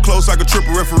seats so close I could trip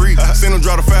a referee. Send them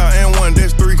draw the foul and 1,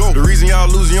 that's 3. Go. The reason y'all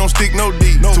losing, you don't stick no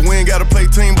D. No. To win, gotta play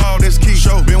team ball, that's key.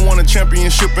 Show. Been won a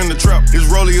championship in the trap. This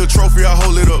Rollie a trophy, I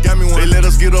hold it up. Got me one. They let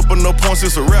us get up enough points,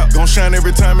 it's a wrap. Gon' shine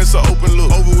every time, it's an open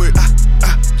look. Over with.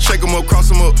 Shake 'em up,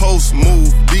 cross 'em up, post, move,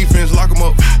 defense, lock 'em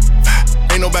up.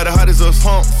 Ain't nobody hot as us,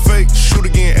 pump, fake, shoot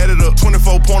again, add it up.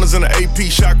 24 pointers in the AP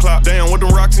shot clock. Damn, what them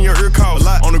rocks in your ear call? A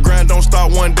lot. On the grind, don't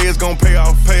stop, one day it's gon' pay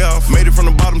off. Made it from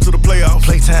the bottom to the playoffs.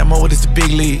 Playtime mode is the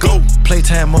big league. Go.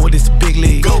 Playtime mode is the big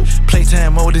league. Go.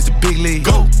 Playtime mode is the big league.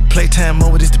 Go. Playtime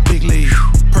mode is the big league.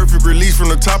 Perfect release from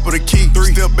the top of the key.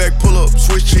 3 step back, pull up,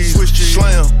 switch cheese,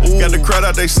 slam. Ooh. Got the crowd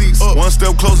out they seats. Up. 1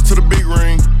 step closer to the big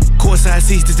ring. Courtside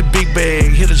seats, this the big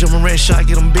bag. Hit a jumping red shot,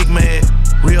 get them big mad.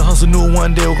 Real hustle knew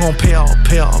one day we're gonna pay off.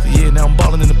 Yeah, now I'm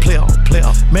ballin' in the playoff.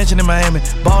 Mansion in Miami,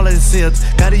 ball at the Celtics.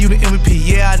 Got a unit MVP,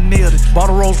 yeah, I nailed it.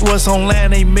 Bought a Rolls Royce online,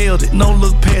 they mailed it. No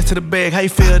look pass to the bag, how you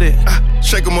feel that?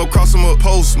 Shake 'em up, cross 'em up,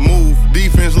 post, move,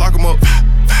 defense, lock 'em up.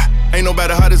 Ain't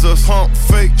nobody hot as us, pump,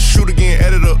 fake, shoot again,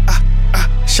 add it up.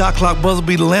 Shot clock buzzer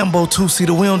be the Lambo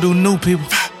 2-seater, we don't do new people.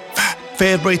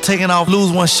 Fast break taking off,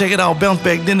 lose one, shake it off, bounce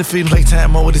back, then defeat.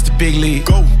 Playtime mode is the big league.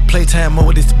 Go. Playtime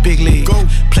mode is the big league. Go.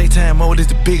 Playtime mode is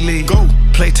the big league. Go.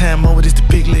 Playtime mode is the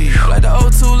big league. Like the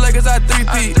 02 Lakers, I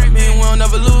 3-peat. Man, we don't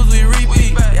never lose, we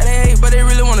repeat. Yeah, they hate, but they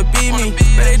really wanna beat me.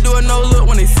 But they do a no look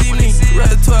when they see me.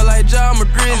 Rather toy like Ja, I'm a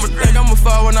grizzly. Think I'ma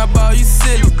fall when I ball, you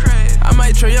silly. I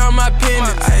might try on my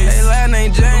pendant. Hey, last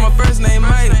name James, my first name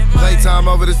Mike. Playtime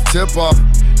over this tip off.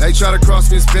 They try to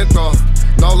cross me and spent off.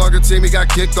 No longer team, he got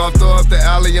kicked off. Throw up the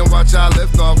alley and watch I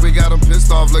lift off. We got them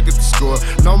pissed off, look at the score.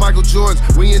 No Michael Jordans,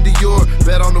 we in Dior.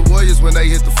 Bet on the Warriors when they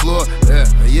hit the floor.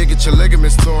 Yeah, get your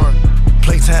ligaments torn.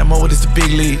 Playtime mode is the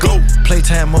big league. Go.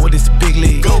 Playtime mode is the big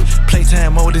league. Go.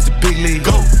 Playtime mode is the big league.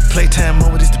 Go. Playtime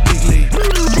mode is the big league.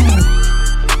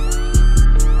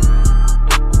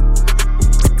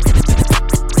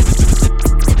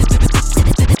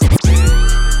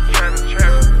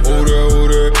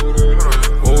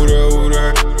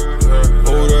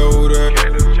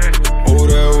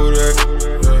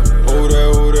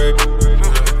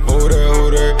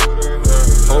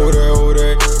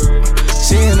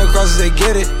 They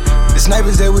get it. The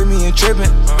snipers there with me and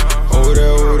trippin'. Oh there,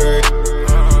 oh there.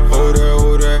 Oh there,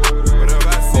 oh there.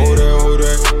 Oh there, oh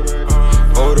there.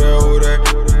 Oh there, oh there.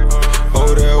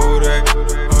 Oh there, oh there.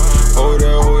 Oh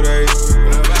there, oh there.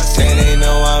 Saying they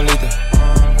know I'm lethal.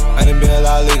 I done been a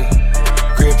lot legal.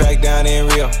 Crib back down in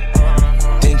Rio.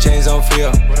 10 chains on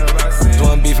Frio.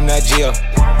 Doing beef from that Geo.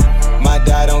 My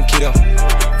diet on keto.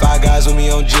 5 guys with me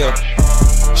on Jill.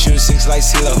 Shooting 6 like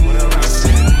CeeLo.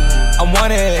 I'm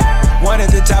one at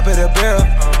the top of the barrel.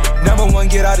 Number 1,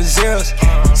 get out of zeros.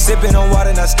 Sipping on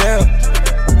water, not sterile.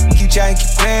 Keep chatting,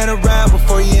 keep playing around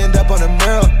before you end up on the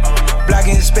mural.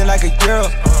 Blocking and spin like a girl.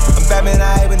 I'm Batman,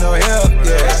 I ain't with no help,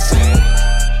 yeah.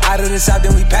 Out of the south,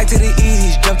 then we packed to the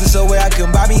east. Jumped to somewhere I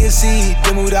couldn't buy me a seat.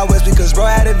 Then moved out west because bro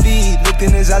had a V. Looked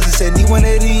in his eyes and said, need one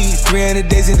of these. 300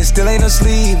 days and it still ain't no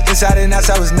sleep. Inside and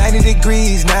outside was 90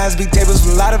 degrees. 9 big tables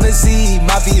with a lot of a seed.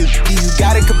 Mafia, you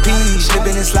gotta compete.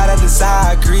 Slipping and slide out the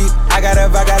side, creep. I gotta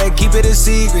keep it a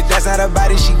secret. That's not a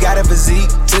body, she got a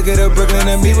physique. Took her to Brooklyn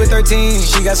to meet with 13.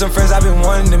 She got some friends I've been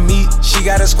wanting to meet. She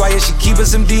got a squad, yeah, she keep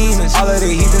us some demons. All of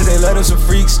the heathens, they love them some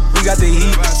freaks. We got the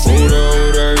heat.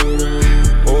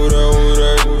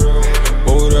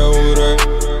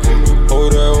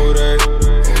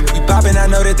 We poppin', I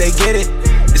know that they get it.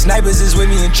 The snipers is with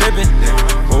me and trippin'.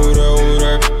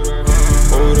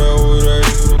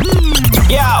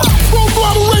 Yo, Full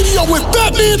Throttle Radio with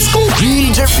Batman Scoop,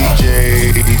 DJ,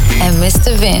 and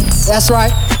Mr. Vince. That's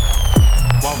right.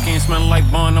 Walk in smelling like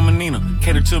Bun, I'm a Nina.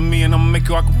 Cater to me and I'ma make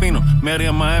you Aquafina. Met her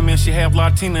in Miami and she half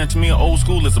Latina. And to me, old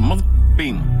school is a mother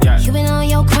beamer. Yeah. You been on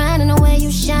your grind and the way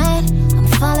you shine. I'm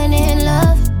falling in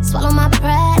love. Swallow my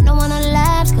pride, no one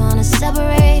alive's gonna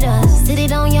separate us. Sit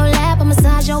it on your lap, I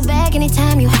massage your back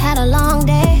anytime you had a long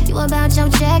day. You about your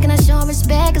check and I show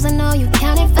respect, cause I know you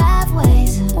counted 5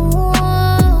 ways. Ooh,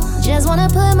 just wanna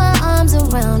put my arms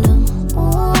around them.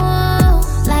 Ooh,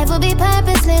 life would be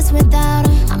purposeless without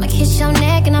them. I'ma kiss your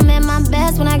neck and I'm at my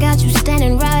best when I got you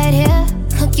standing right here.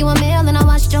 Cook you a meal and I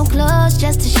washed your clothes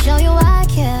just to show you I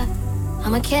care.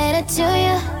 I'ma cater to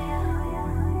you.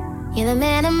 You're the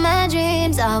man of my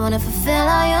dreams. I wanna fulfill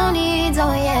all your needs,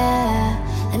 oh yeah.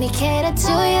 Let me cater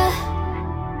to you.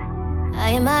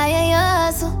 I admire your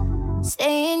hustle.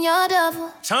 Stay in your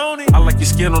duffel. Tony. I like your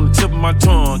skin on the tip of my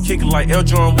tongue. Kick it like El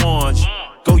Jordan ones.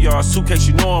 Go yard suitcase,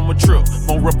 you know I'm a trip.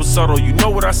 Mon reposado, you know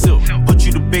what I sip. Put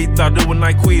you to bed, thought it was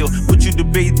NyQuil. Put you to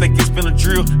bed, think it's been a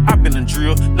drill. I've been a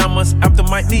drill. 9 months after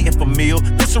my knee for meal.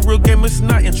 This a real game, it's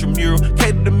not intramural.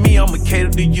 Cater to me, I'ma cater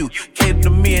to you. Cater to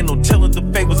me, ain't no telling the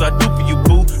favors I do for you,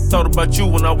 boo. Thought about you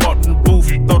when I walked in the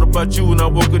booth. Thought about you when I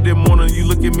woke up that morning. You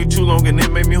look at me too long and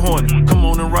it made me horny. Come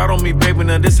on and ride on me, baby.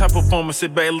 Now this high performance,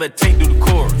 sit back and let Tank do the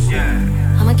chorus. Yeah.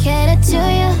 I'ma cater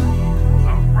to you.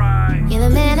 You're the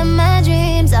man of my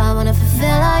dreams. I wanna fulfill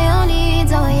all your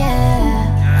needs, oh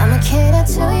yeah. I'ma cater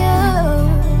to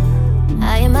you.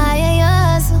 I admire your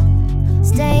hustle.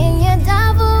 Stay in your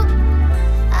double.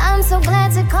 I'm so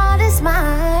glad to call this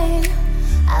mine.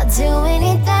 I'll do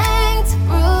anything to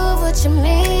prove what you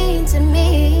mean to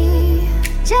me.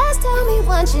 Just tell me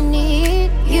what you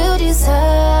need. You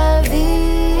deserve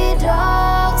it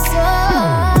all, so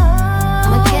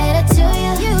I'ma cater to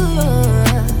you.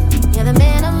 You're the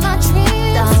man of my dreams.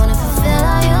 I wanna fulfill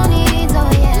all your needs, oh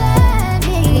yeah.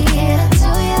 Let me cater to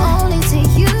you, only to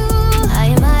you. I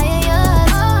admire your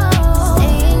hustle.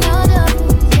 Stay in your double,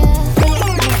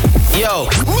 yeah. Yo,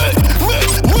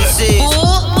 this is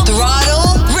Full Throttle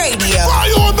Radio.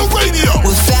 Fire on the radio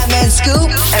with Fat Man Scoop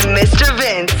and Mr.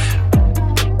 Vince.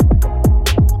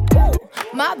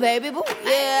 My baby boo,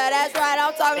 yeah, that's right,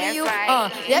 I'm talking to you.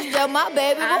 That's just my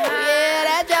baby boo, yeah,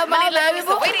 that's just my baby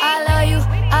boo. I love you,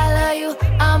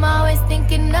 I'm always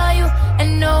thinking of you.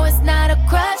 And no, it's not a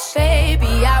crush,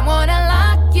 baby, I wanna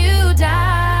lock you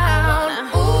down.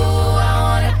 Ooh, I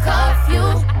wanna cuff you,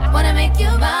 wanna make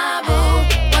you my boo,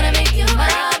 wanna make you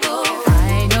my boo.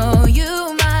 I know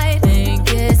you might think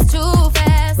it's too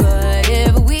fast, but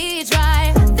if we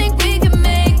try, I think we can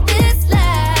make this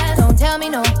last. Don't tell me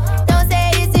no.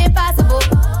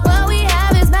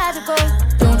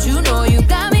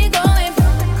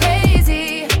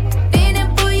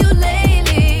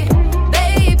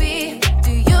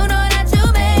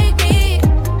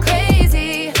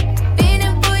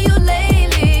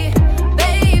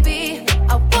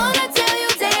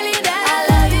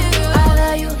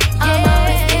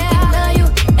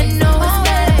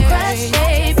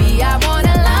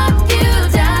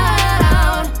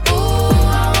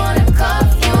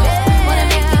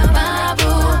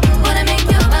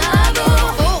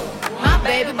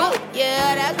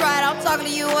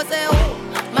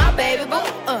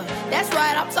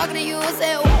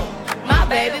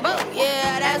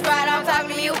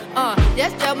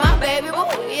 That's just my baby boo.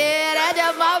 Yeah, that's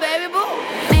just my baby boo.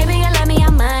 Maybe you love me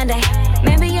on Monday.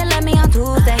 Maybe you love me on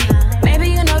Tuesday. Maybe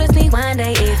you notice me one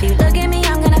day. If you look at me,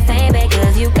 I'm gonna faint, babe.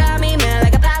 Cause you got me, man,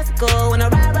 like a popsicle. When I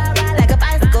ride like a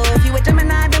bicycle. If you a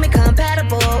Gemini, then we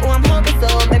compatible. Oh, I'm hoping so,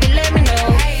 baby, let me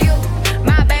know. Hey, you,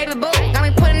 my baby boo. Got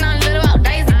me putting on little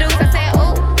outdays to do. I said,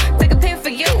 ooh, take a pic for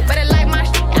you. Better like my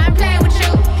shit, I'm playing with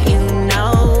you. You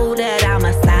know that I'm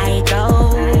a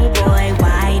psycho. Boy,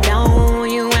 why don't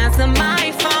you answer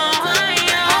my phone?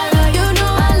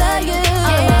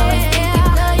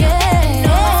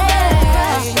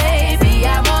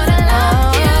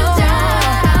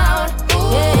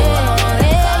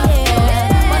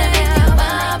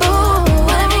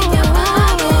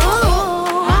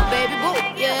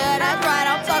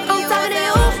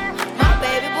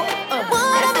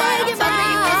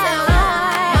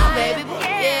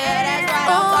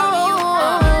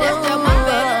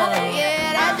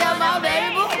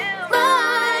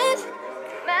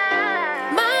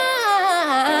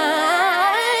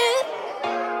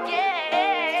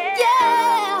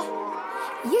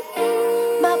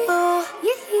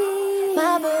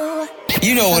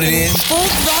 You know what it is. Full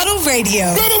Throttle Radio.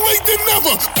 Better late than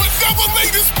never, but never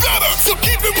late is better. So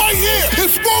keep it right here.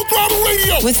 It's Full Throttle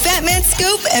Radio. With Fat Man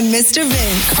Scoop and Mr.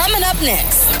 Vince. Coming up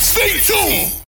next. Stay tuned.